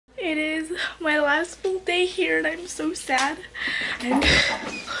my last full day here and I'm so sad. And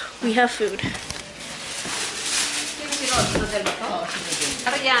we have food.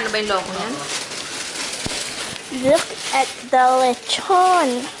 Look at the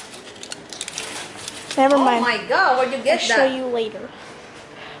lechon. Never mind. Oh my god, where'd you get that? I'll show you later.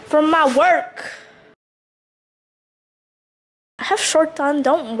 From my work. I have shorts on,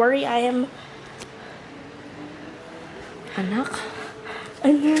 don't worry, I am... Anak?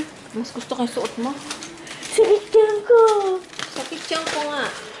 Ano? Mas gusto ko yung suot mo. Sakit tiyan ko. Sakit tiyan ko nga.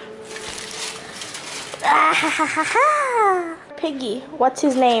 Piggy, what's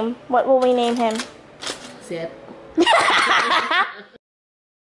his name? What will we name him? Set.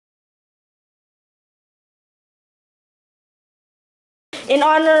 In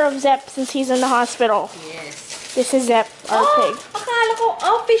honor of Zep, since he's in the hospital. Yes. This is Zep, our pig. Akala ko,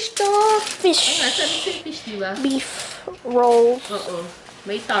 fish to. Fish. Fish, diba? Beef rolls.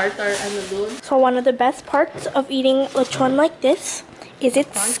 May tartar, ano dun? So one of the best parts of eating lechon like this is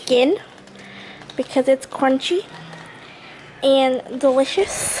its skin, because it's crunchy and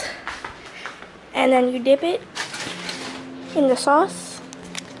delicious. And then you dip it in the sauce,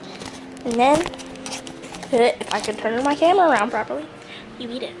 and then if I can turn my camera around properly, you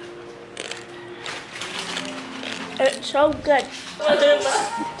eat it. It's so good.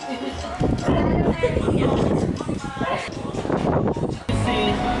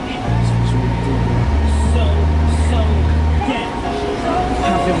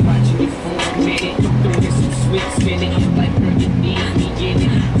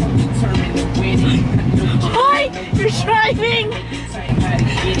 Hi, you're driving.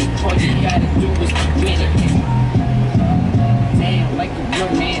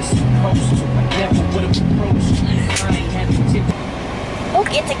 Look,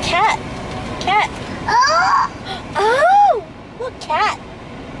 it's a cat. Cat. Oh! Oh! Look, cat.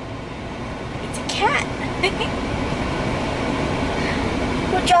 It's a cat.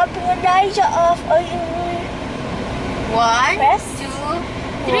 We're dropping Elijah off. One, Press. 2,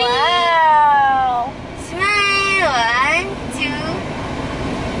 3. Wow. Smile. 1, 2.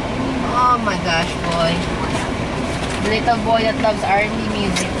 Oh my gosh, boy. The little boy that loves R&B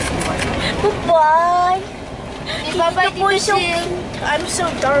music. Bye-bye. Bye-bye, Tito so Jill. I'm so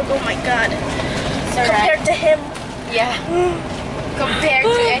dark, oh my god. It's alright. Compared to him. Yeah. Compared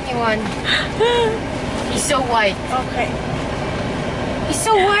to anyone. He's so white. Okay. He's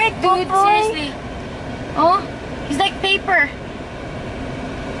so white, dude. Seriously. Oh, he's like paper.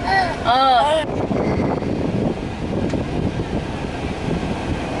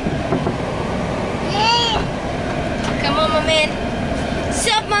 Come on, my man.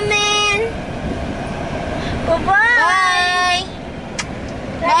 Sup, my man? Bye-bye. Bye.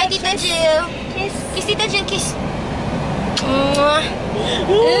 Bye, Tita Jill. Kiss. Kiss, Tita Jill. Kiss. Mwah.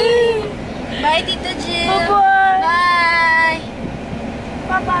 Bye, Tita Jill. Bye-bye.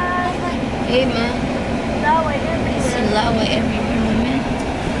 Bye. Bye-bye. Hey, man. Laway everywhere. Laway everywhere, my man.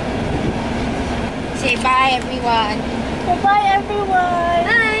 Say bye, everyone. Bye-bye, everyone.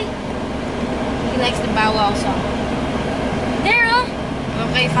 Bye. He likes the Bow Wow song. There, oh.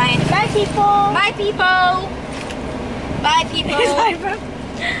 Okay, fine. Bye, people. Bye, people. Bye, people.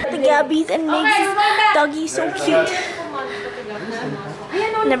 The Gabbies and Maggie's doggy so cute.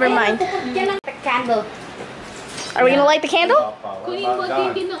 Never mind. The candle. Are we gonna light the candle?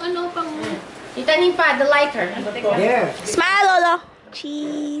 Itanin pa, the lighter. Yeah. Smile, Lola.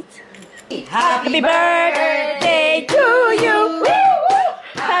 Cheese. Happy birthday to you.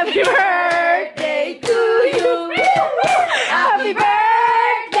 Happy birthday to you. Happy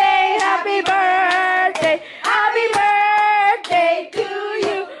birthday, happy birthday, happy birthday to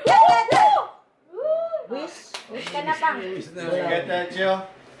you. Wish ka na pa. Get that, Jill?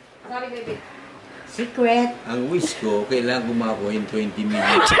 Sorry, baby. Secret. Ang wish ko, kailangan gumako in 20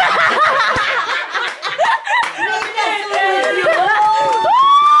 minutes.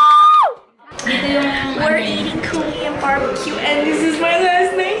 We're eating Korean barbecue and this is my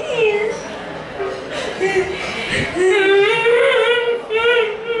last night here.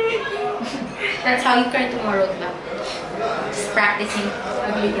 That's how you cry tomorrow, diba? Just practicing.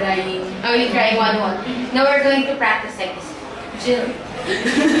 Ugly crying. Ugly crying, one. Now we're going to practice like this. Jill.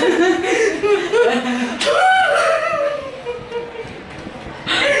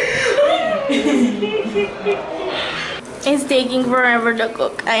 It's taking forever to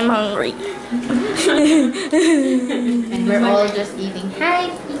cook. I'm hungry. And we're all just eating. Hi,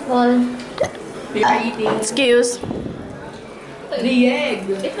 people. We are eating Excuse. the egg.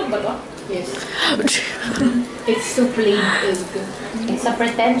 Yes. It's so plain egg. It's a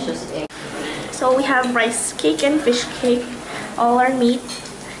pretentious egg. So we have rice cake and fish cake, all our meat,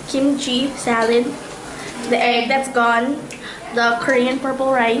 kimchi salad, the egg that's gone, the Korean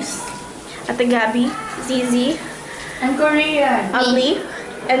purple rice, Ate Gabi, Zizi, I'm Korean. Ugly,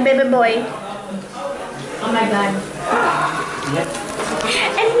 and Baby Boy. Oh my god.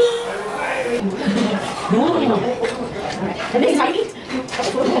 And me. And this is how you eat.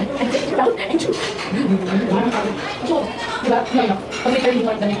 Diba? Pag may 30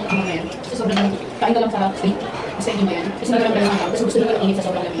 point na yung mga yan, kasi sobrang lamig. Kain ka lang sa steak, steak mo yan. Kasi nagkaroon ka lang ng kasi gusto nyo lang init sa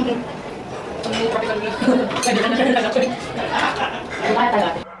sobrang lamig. Pag may tropical week, pwede na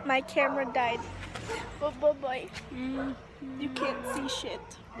talaga. My camera died. But boy, you can't see shit.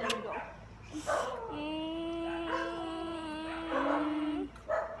 There we go.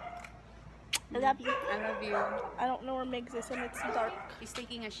 I love you. I love you. I don't know where Migs is and it's dark. He's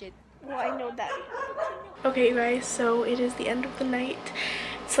taking a shit. Well, I know that. Okay, you guys, so it is the end of the night.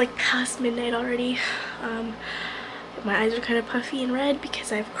 It's like past midnight already. My eyes are kind of puffy and red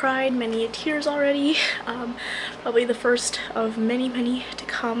because I've cried many tears already. Probably the first of many to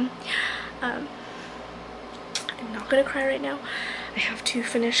come. I'm not gonna cry right now. I have to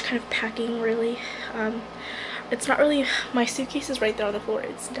finish kind of packing really. It's not really, my suitcase is right there on the floor,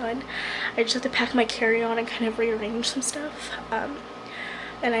 it's done. I just have to pack my carry-on and kind of rearrange some stuff.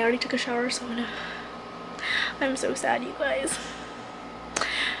 And I already took a shower, so I'm so sad, you guys.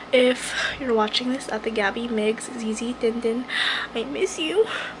 If you're watching this at the Gabby, Migs, Zizi, Din, I miss you.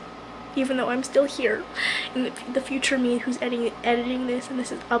 Even though I'm still here. In the future me who's editing this and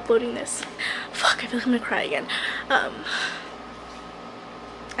this is uploading this. Fuck, I feel like I'm gonna cry again.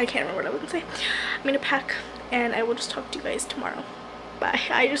 I can't remember what I was gonna say. I'm gonna pack and I will just talk to you guys tomorrow. Bye.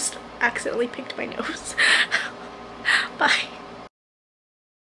 I just accidentally picked my nose. Bye.